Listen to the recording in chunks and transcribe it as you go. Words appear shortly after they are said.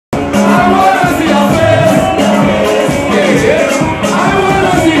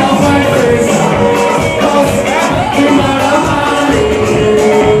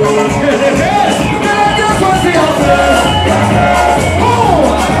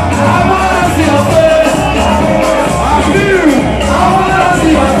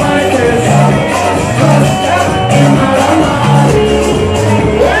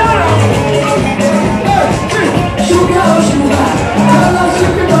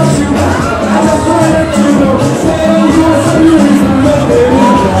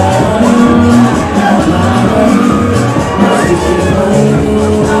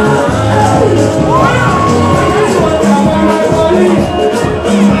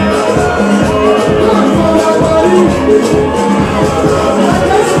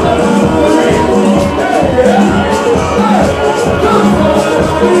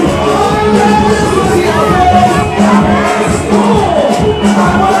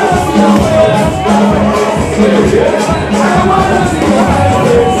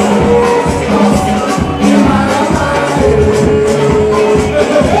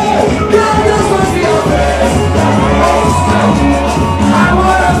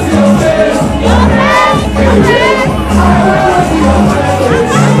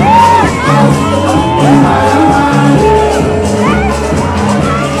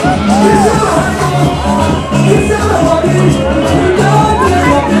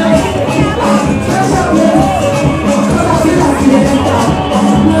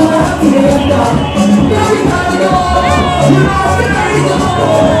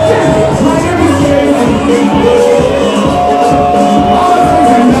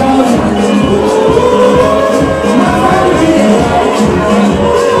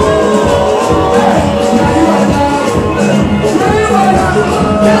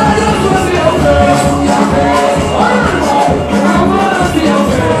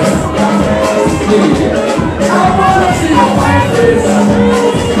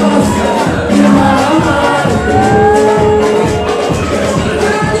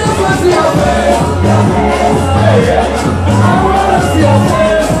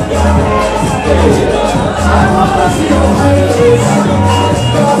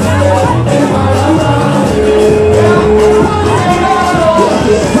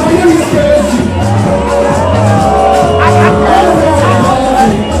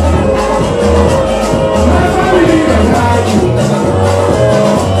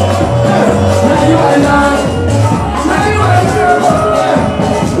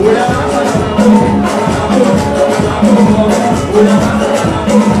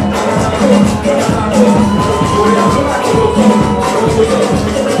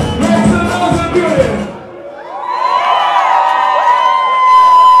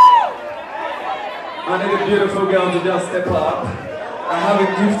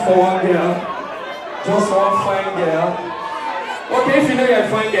for one girl. Just one fine girl. Okay, if you know you're a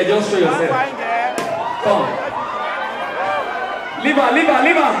fine girl, just show yourself. Come. Leave her, leave her,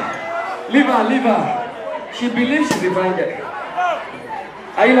 leave her. Leave her, leave her. She believes she's a fine girl.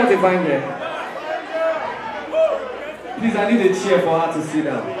 Are you not a fine girl? Please, I need a chair for her to sit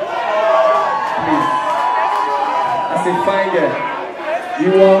down. Please. As a fine girl.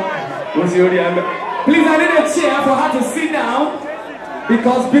 You want? Please, I need a chair for her to sit down.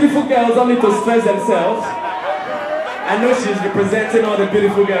 Because beautiful girls don't need to stress themselves. I know she's representing all the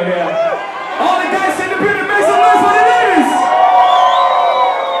beautiful girls here. All the guys in the building, make some noise for the ladies!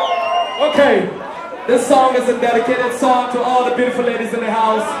 Okay, this song is a dedicated song to all the beautiful ladies in the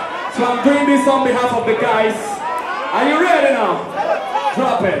house. So I'm doing this on behalf of the guys. Are you ready now?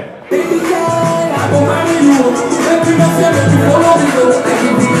 Drop it. Baby girl, I will marry you. Every month you follow me, I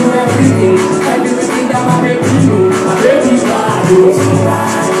give you everything. Everything that my baby do. My baby's fine, oh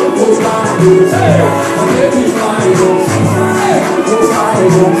fine, oh fine. My baby's fine, oh fine, oh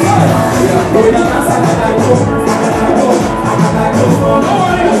fine. Oh yeah, I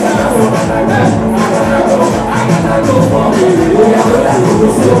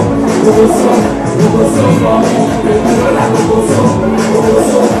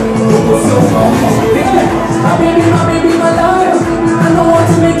my baby, my love. I don't want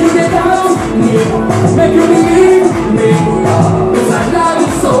to make you get down. Make you believe me. Cause I love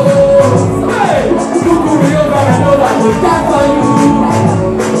you so. Hey, look over your back, I know I will die for you.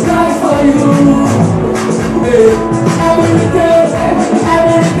 Die for you. Hey, every day,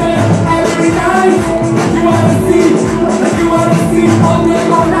 every night. You wanna see all day,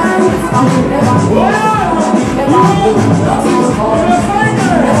 all night. I will never go.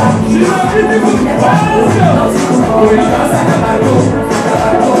 She's a beautiful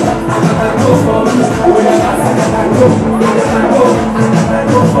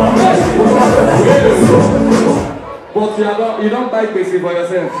But you don't buy Kcee for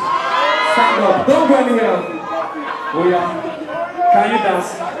yourself. Stand up. Don't go anywhere. Oh yeah. Can you dance?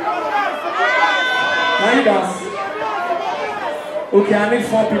 Can you dance? Okay, I need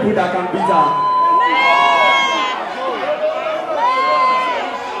 4 people that can beat her.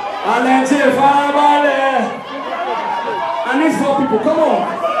 I need 4 people. Come on.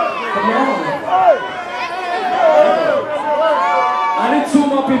 Come on. I need 2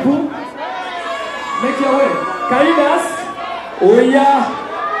 more people. Make your way. Can you dance? Oh yeah.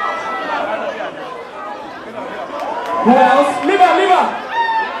 Who else? Leave her, leave her.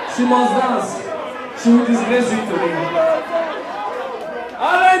 She must dance. She will disgrace you today.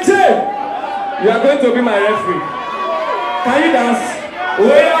 Alenche, you are going to be my referee. Can you dance?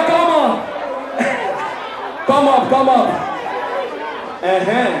 Oh yeah, come on. Come up, come up.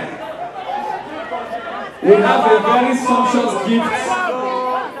 We have a very sumptuous gift.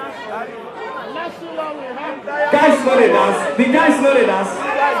 Guys know they dance. The guys know they dance.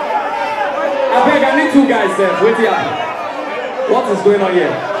 I beg, I need 2 guys there. Wait here. What is going on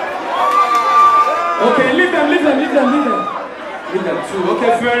here? Okay, leave them, leave them, leave them, leave them. Leave them too.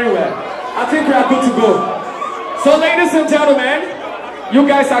 Okay, very well. I think we are good to go. So ladies and gentlemen, you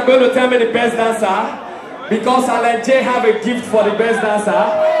guys are going to tell me the best dancer. Because Alan J have a gift for the best dancer.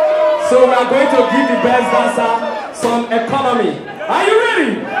 So we are going to give the best dancer some economy. Are you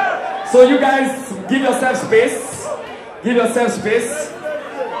ready? So you guys give yourself space. Give yourself space.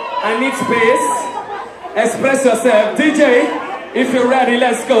 I need space. Express yourself. DJ, if you're ready,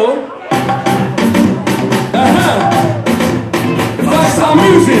 let's go. Five star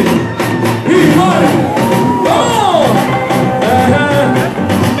music. He's running. Come on.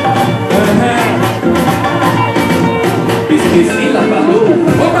 Esqueci la falou.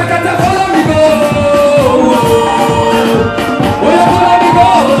 Vou pra casa, follow me go. Follow me go.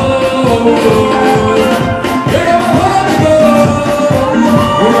 Follow me go.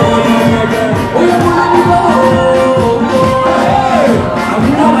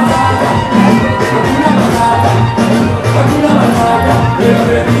 Hakuna matata.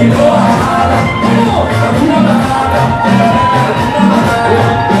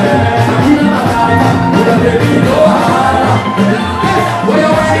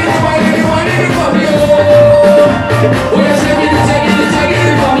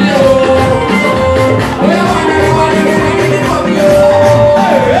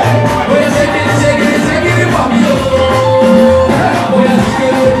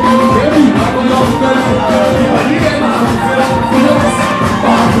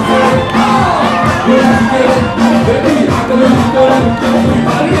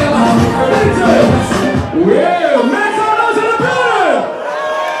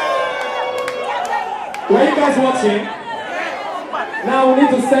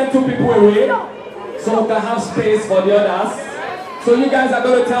 send 2 people away so we can have space for the others. So you guys are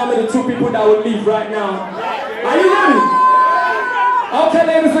going to tell me the 2 people that will leave right now. Are you ready? Okay,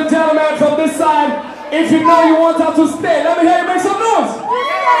 ladies and gentlemen, from this side, if you know you want her to stay, let me hear you make some noise.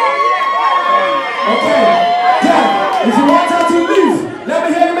 Okay, yeah. If you want her to leave, let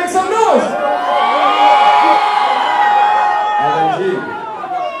me hear you make some noise.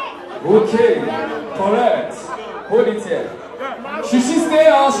 Okay, correct. Hold it here. Should she stay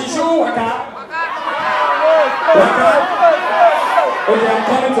or she should walk out? Walk out? Okay, I'm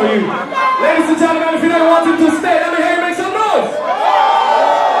coming for you. Ladies and gentlemen, if you don't want him to stay, let me hear you make some noise.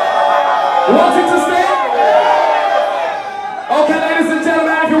 You want him to stay? Okay, ladies and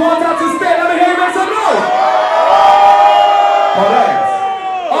gentlemen, if you want her to stay, let me hear you make some noise. Correct.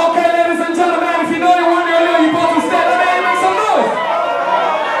 Okay, ladies and gentlemen, if you know you want your little people to stay, let me hear you make some noise.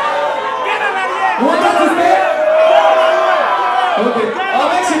 You want her to stay? Okay. I'll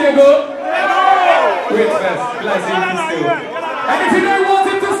make sure they go. Wait first. Let's see if he's still. And if you don't want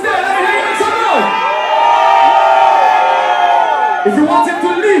him to stay, let me hear you make some noise. If you want him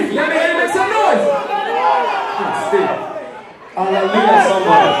to leave, let me hear you make some noise. Stay. I'll leave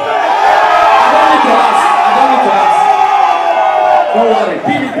somebody. I don't need to ask. Don't worry.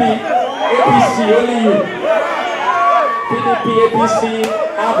 PDP, APC, only you. PDP, APC,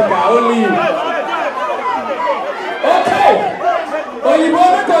 Africa, only you. Okay. Oyibo,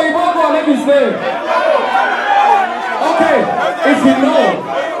 make his name. Okay. If you know,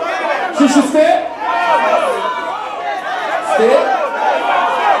 she should stay. Stay.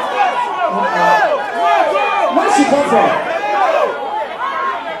 Where she come from?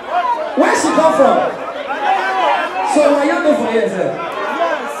 Where she come from? So are you there for yourself?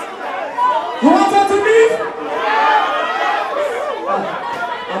 You want her to leave?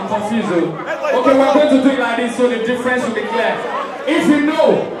 I'm confused though. Okay, we're going to do it like this so the difference will be clear. If you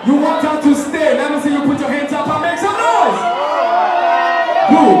know you want her to stay, let me see you put your hands up and make some noise.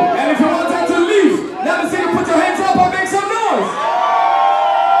 Good. And if you want her to leave, let me see you put your hands up and make some noise.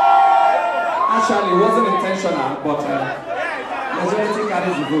 Actually, it wasn't intentional, but majority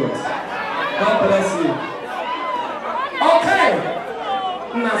carries the vote. God bless you. Okay.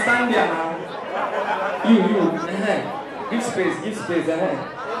 Now stand there now. You. Give space.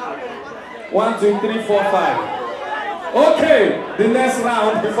 1, 2, 3, 4, 5. Okay, the next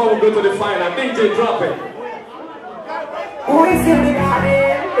round before we go to the final. DJ, drop it. Who is in the garden?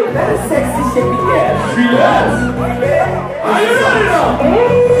 A very sexy shaky girl. Yes. Are you ready now?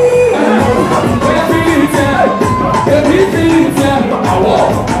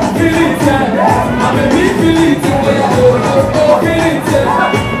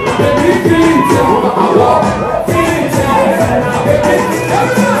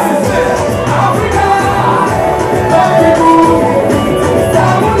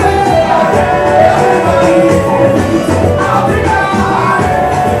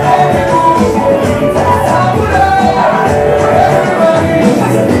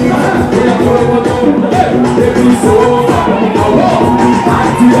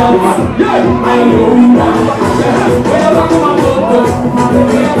 I know